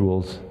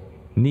 individuals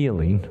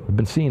kneeling. We've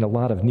been seeing a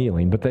lot of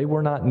kneeling, but they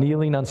were not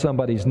kneeling on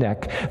somebody's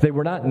neck. They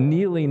were not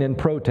kneeling in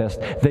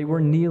protest. They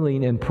were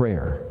kneeling in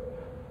prayer.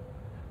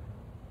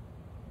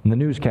 And the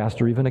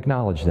newscaster even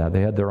acknowledged that.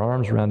 They had their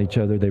arms around each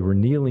other. They were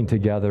kneeling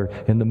together.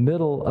 In the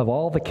middle of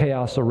all the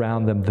chaos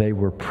around them, they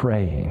were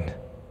praying.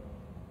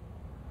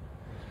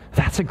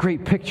 That's a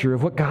great picture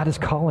of what God is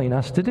calling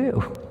us to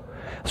do.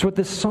 That's what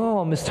this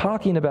psalm is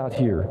talking about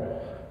here.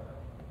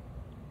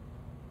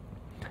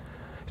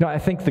 I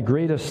think the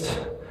greatest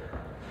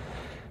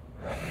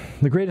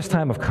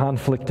time of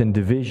conflict and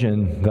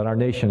division that our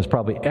nation has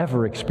probably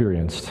ever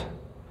experienced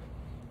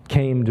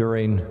came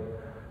during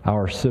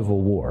our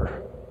Civil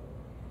War.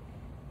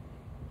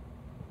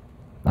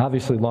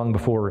 Obviously, long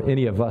before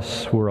any of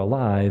us were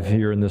alive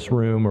here in this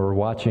room or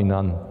watching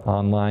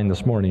online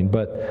this morning,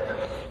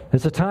 but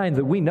it's a time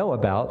that we know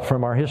about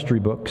from our history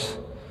books.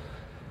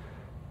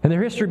 And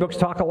their history books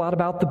talk a lot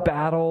about the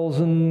battles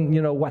and,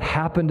 what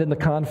happened in the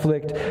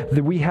conflict.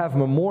 That we have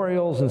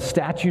memorials and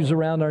statues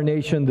around our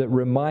nation that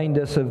remind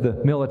us of the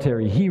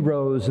military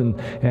heroes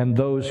and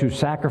those who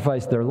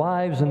sacrificed their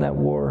lives in that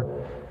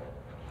war.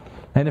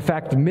 And in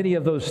fact, many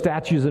of those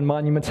statues and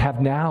monuments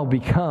have now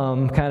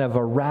become kind of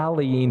a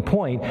rallying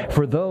point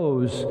for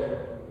those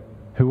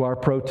who are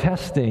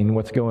protesting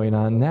what's going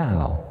on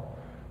now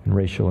in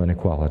racial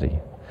inequality.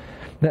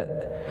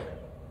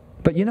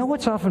 But you know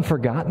what's often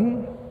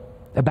forgotten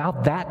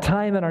about that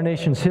time in our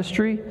nation's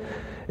history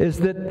is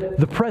that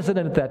the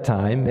president at that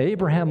time,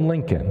 Abraham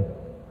Lincoln,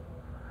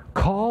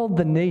 called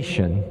the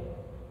nation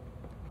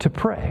to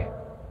pray.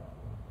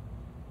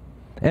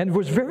 And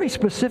was very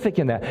specific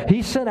in that.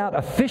 He sent out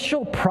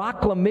official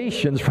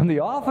proclamations from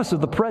the office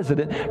of the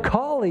president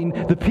calling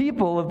the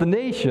people of the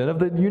nation, of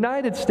the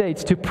United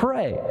States, to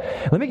pray.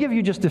 Let me give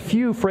you just a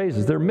few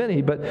phrases. There are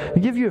many, but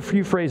I'll give you a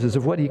few phrases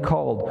of what he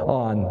called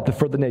on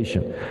for the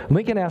nation.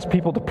 Lincoln asked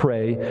people to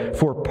pray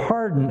for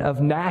pardon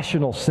of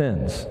national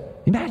sins.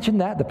 Imagine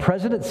that, the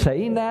president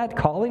saying that,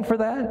 calling for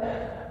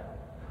that.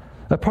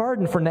 A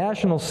pardon for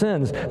national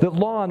sins, that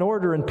law and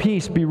order and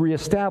peace be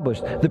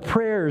reestablished, that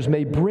prayers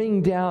may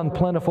bring down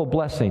plentiful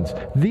blessings.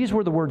 These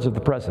were the words of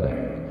the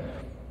president.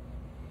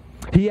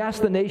 He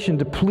asked the nation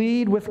to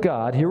plead with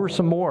God, here were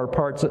some more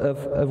parts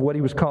of what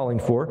he was calling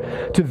for,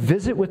 to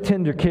visit with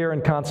tender care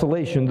and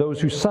consolation those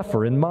who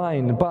suffer in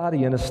mind,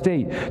 body, and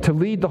estate, to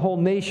lead the whole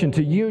nation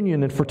to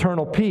union and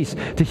fraternal peace,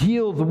 to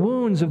heal the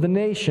wounds of the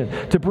nation,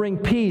 to bring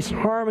peace,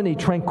 harmony,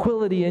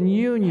 tranquility, and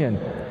union.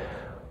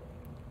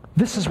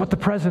 This is what the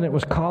president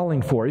was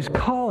calling for. He's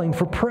calling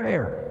for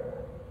prayer.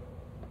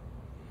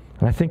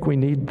 And I think we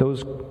need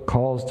those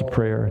calls to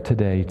prayer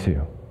today,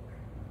 too.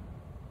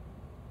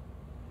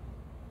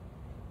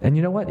 And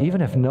you know what? Even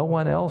if no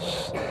one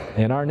else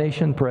in our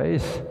nation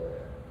prays,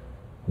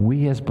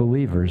 we as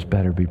believers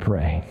better be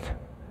praying.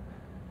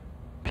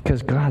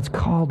 Because God's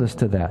called us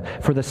to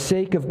that. For the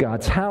sake of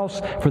God's house,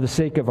 for the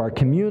sake of our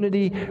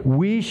community,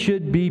 we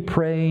should be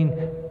praying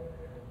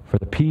for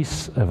the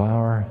peace of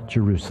our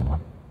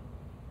Jerusalem.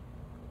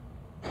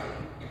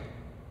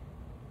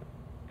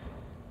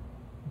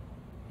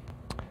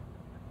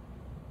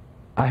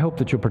 I hope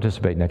that you'll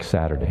participate next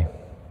Saturday.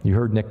 You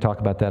heard Nick talk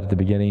about that at the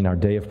beginning, our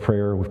day of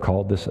prayer. We've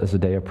called this as a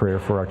day of prayer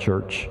for our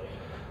church.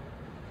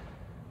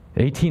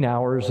 18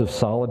 hours of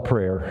solid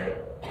prayer.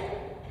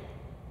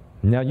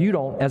 Now, you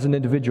don't, as an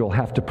individual,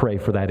 have to pray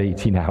for that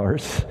 18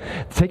 hours.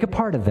 Take a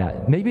part of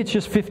that. Maybe it's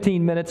just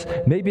 15 minutes.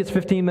 Maybe it's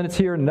 15 minutes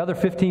here, another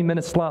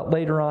 15-minute slot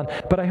later on.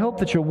 But I hope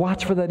that you'll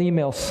watch for that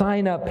email,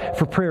 sign up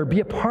for prayer,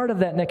 be a part of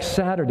that next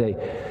Saturday.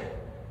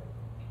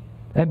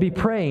 And be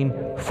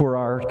praying for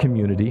our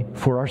community,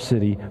 for our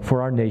city,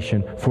 for our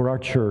nation, for our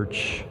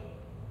church.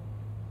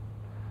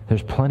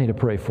 There's plenty to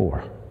pray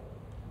for.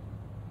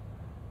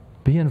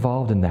 Be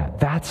involved in that.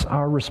 That's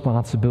our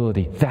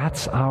responsibility.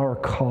 That's our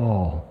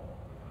call.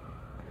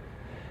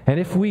 And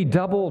if we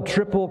double,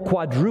 triple,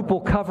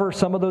 quadruple cover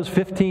some of those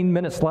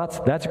 15-minute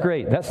slots, that's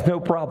great. That's no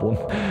problem.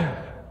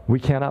 We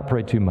cannot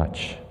pray too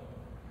much.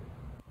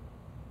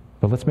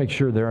 But let's make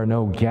sure there are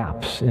no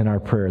gaps in our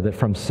prayer, that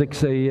from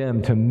 6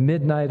 a.m. to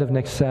midnight of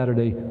next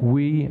Saturday,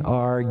 we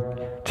are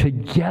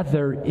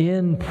together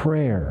in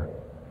prayer.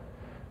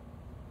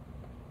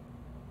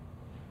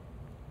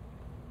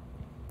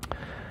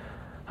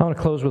 I want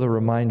to close with a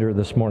reminder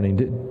this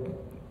morning.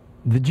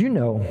 Did you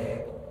know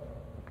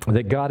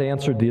that God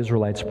answered the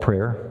Israelites'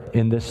 prayer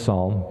in this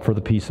psalm for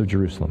the peace of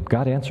Jerusalem?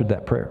 God answered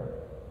that prayer.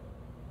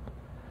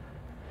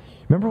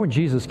 Remember when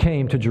Jesus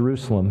came to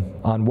Jerusalem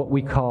on what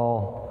we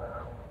call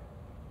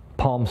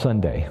Palm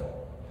Sunday?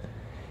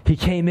 He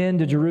came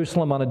into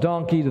Jerusalem on a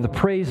donkey to the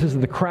praises of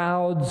the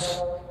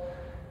crowds.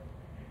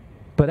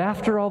 But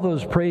after all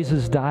those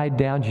praises died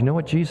down, do you know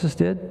what Jesus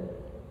did?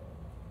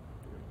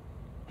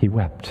 He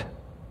wept.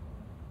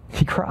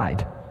 He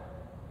cried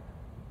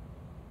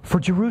for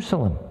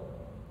Jerusalem.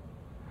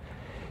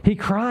 He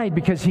cried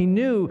because he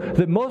knew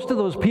that most of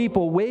those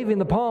people waving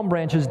the palm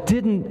branches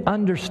didn't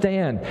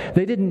understand.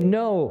 They didn't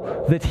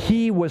know that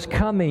he was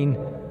coming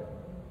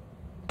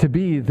to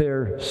be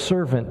their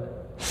servant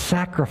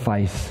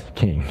sacrifice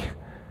king.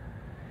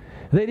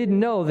 They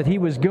didn't know that he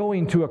was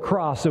going to a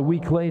cross a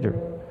week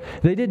later.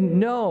 They didn't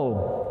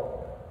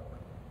know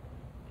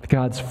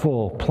God's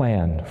full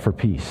plan for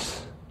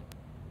peace.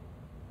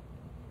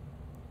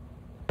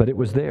 But it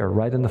was there,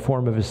 right in the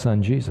form of his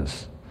Son,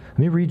 Jesus. Let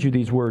me read you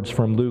these words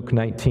from Luke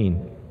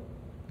 19.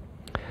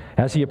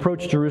 As he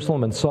approached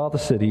Jerusalem and saw the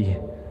city,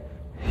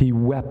 he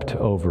wept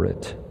over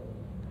it.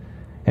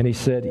 And he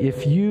said,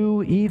 if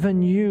you,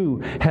 even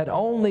you, had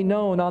only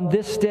known on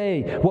this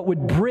day what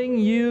would bring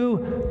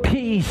you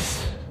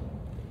peace.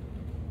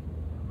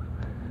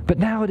 But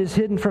now it is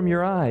hidden from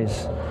your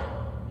eyes.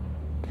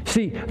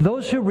 See,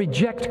 those who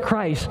reject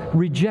Christ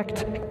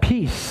reject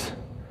peace.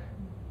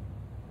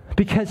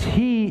 Because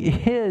he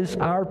is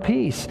our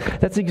peace.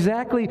 That's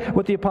exactly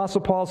what the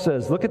Apostle Paul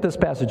says. Look at this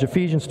passage,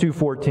 Ephesians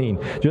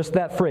 2:14. Just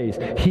that phrase.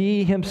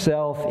 He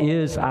himself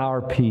is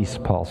our peace,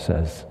 Paul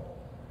says.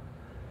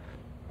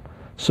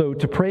 So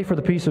to pray for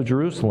the peace of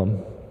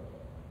Jerusalem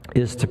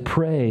is to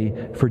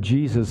pray for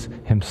Jesus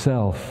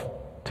himself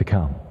to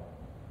come.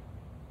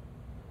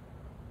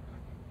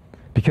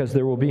 Because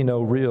there will be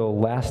no real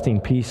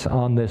lasting peace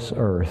on this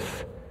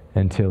earth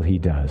until he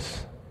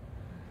does.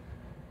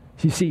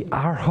 You see,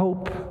 our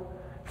hope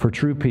for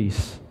true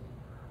peace,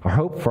 our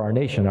hope for our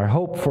nation, our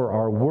hope for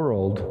our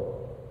world,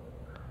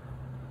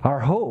 our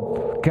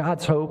hope,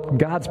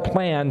 God's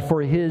plan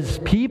for his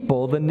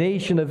people, the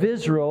nation of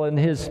Israel, and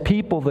his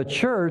people, the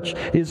church,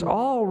 is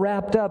all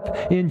wrapped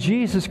up in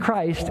Jesus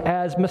Christ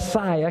as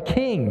Messiah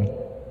King.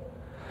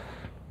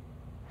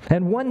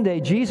 And one day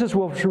Jesus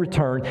will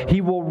return.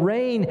 He will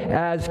reign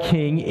as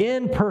king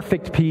in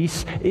perfect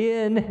peace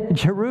in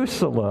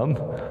Jerusalem.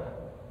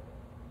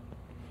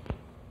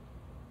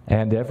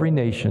 And every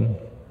nation,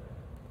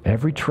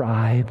 every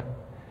tribe,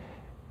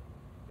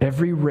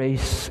 every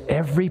race,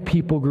 every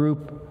people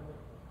group,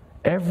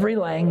 every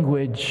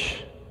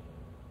language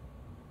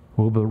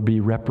will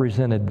be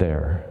represented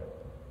there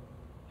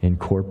in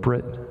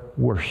corporate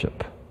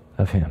worship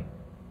of him.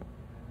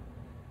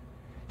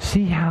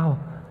 See how,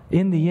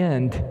 in the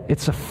end,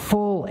 it's a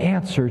full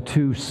answer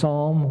to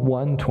Psalm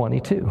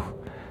 122.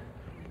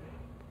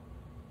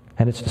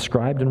 And it's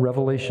described in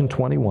Revelation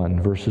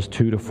 21, verses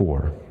 2 to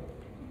 4.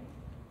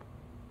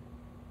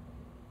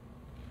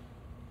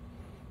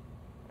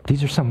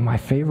 These are some of my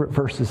favorite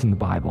verses in the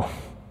Bible.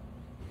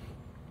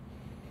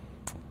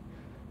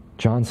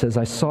 John says,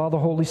 I saw the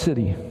holy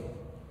city,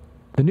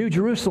 the new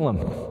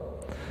Jerusalem,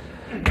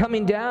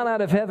 coming down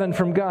out of heaven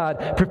from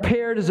God,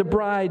 prepared as a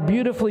bride,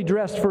 beautifully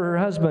dressed for her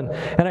husband.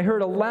 And I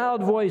heard a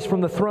loud voice from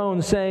the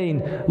throne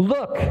saying,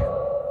 look,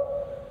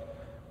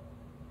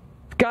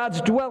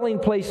 God's dwelling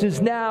place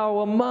is now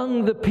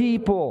among the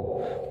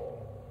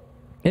people,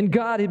 and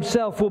God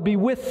himself will be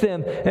with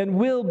them and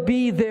will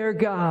be their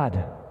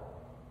God.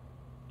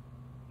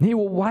 He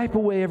will wipe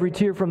away every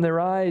tear from their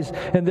eyes,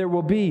 and there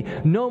will be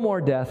no more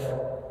death,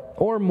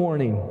 or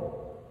mourning,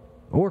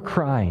 or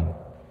crying,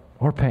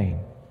 or pain.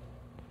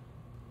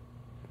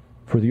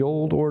 For the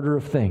old order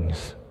of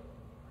things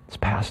has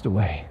passed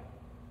away.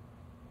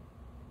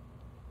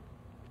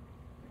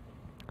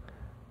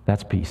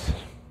 That's peace.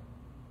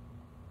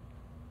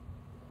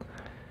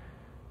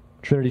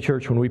 Trinity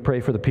Church, when we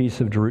pray for the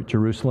peace of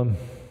Jerusalem,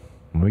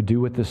 when we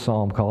do what this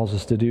psalm calls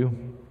us to do,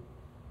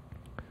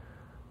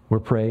 we're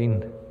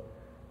praying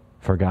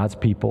for God's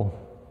people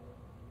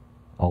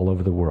all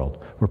over the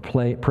world. We're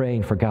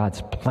praying for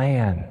God's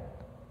plan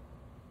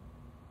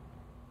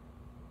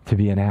to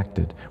be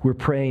enacted. We're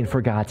praying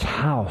for God's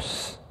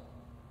house,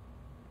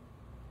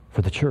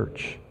 for the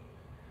church.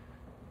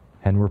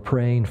 And we're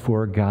praying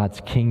for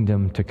God's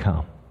kingdom to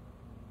come.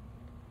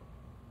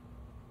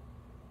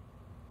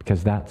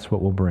 Because that's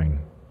what will bring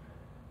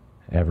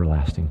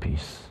everlasting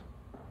peace.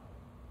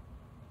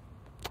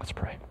 Let's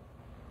pray.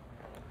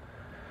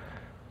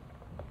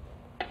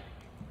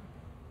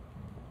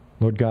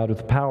 Lord God, with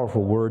the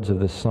powerful words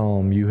of this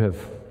psalm,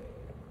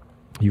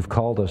 you've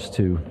called us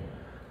to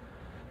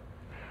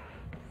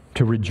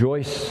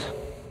rejoice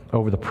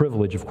over the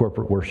privilege of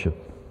corporate worship.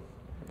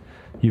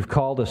 You've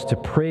called us to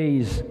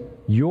praise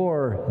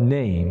your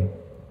name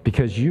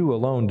because you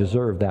alone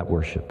deserve that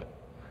worship.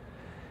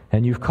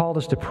 And you've called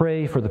us to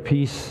pray for the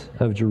peace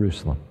of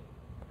Jerusalem,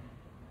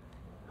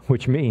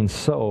 which means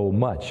so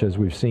much, as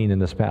we've seen in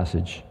this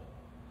passage.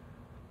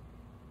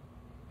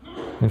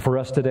 And for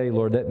us today,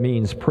 Lord, that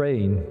means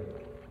praying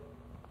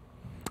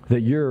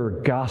that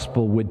your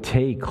gospel would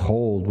take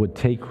hold, would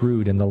take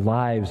root in the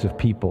lives of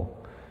people.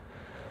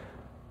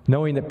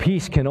 knowing that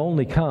peace can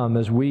only come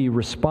as we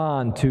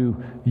respond to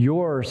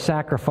your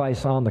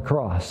sacrifice on the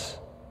cross.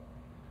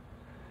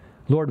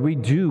 Lord, we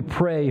do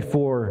pray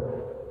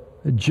for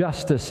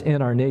justice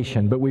in our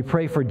nation, but we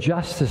pray for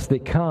justice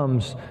that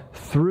comes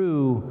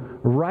through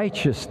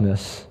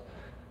righteousness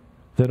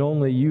that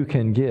only you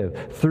can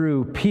give,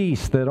 through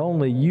peace that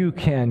only you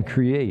can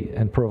create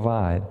and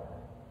provide.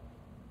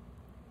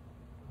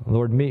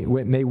 Lord,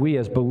 may we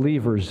as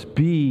believers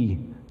be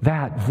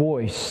that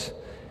voice.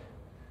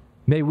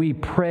 May we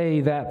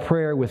pray that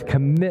prayer with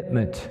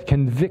commitment,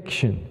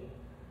 conviction,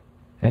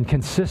 and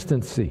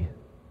consistency.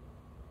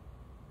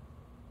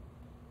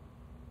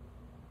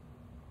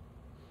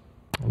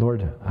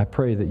 Lord, I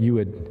pray that you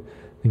would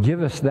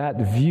give us that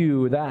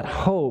view, that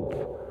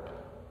hope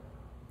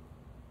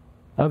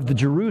of the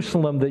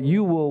Jerusalem that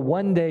you will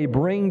one day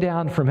bring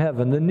down from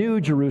heaven, the new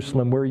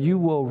Jerusalem where you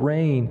will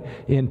reign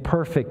in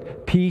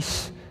perfect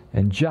peace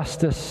and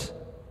justice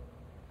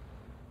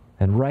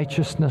and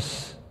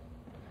righteousness.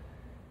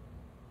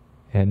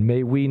 And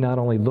may we not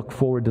only look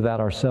forward to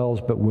that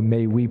ourselves, but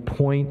may we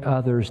point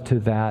others to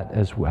that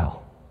as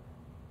well.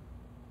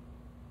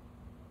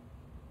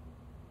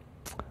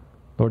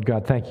 Lord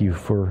God, thank you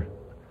for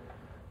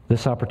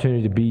this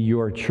opportunity to be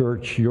your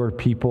church, your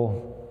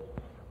people.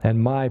 And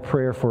my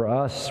prayer for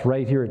us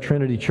right here at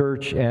Trinity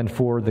Church and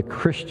for the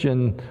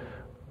Christian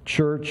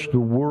church, the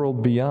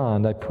world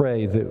beyond, I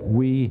pray that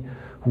we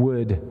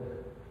would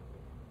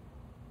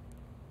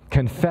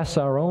confess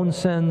our own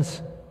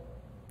sins,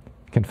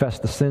 confess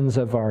the sins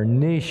of our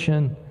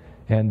nation,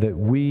 and that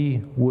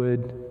we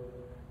would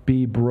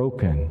be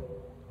broken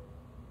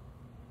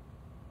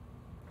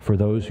for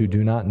those who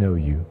do not know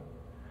you,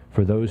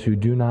 for those who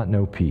do not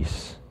know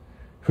peace,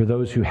 for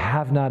those who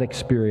have not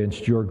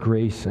experienced your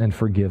grace and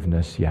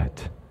forgiveness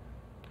yet.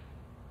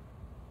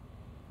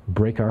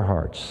 Break our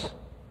hearts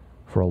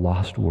for a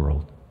lost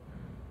world.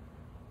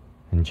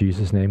 In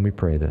Jesus' name we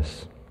pray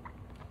this.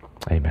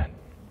 Amen.